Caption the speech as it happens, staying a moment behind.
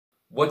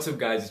What's up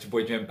guys, it's your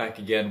boy Jam back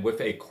again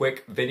with a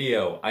quick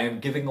video. I am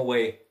giving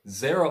away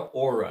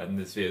ZERAORA in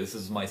this video. This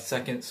is my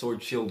second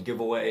Sword Shield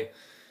giveaway.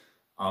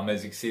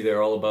 As you can see,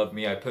 they're all above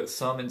me. I put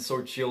some in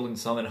Sword Shield and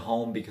some at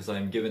home because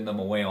I'm giving them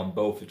away on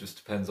both. It just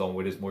depends on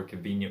what is more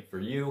convenient for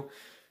you.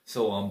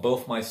 So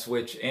both my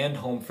Switch and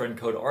home friend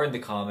code are in the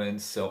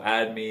comments, so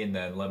add me and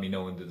then let me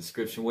know in the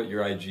description what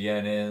your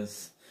IGN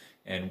is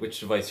and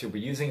which device you'll be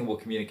using, and we'll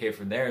communicate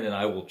from there, and then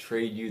I will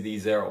trade you the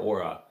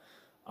ZERAORA.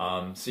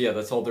 So yeah,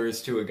 that's all there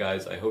is to it,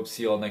 guys. I hope to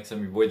see you all next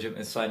time. Your boy Jim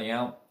is signing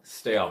out.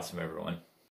 Stay awesome, everyone.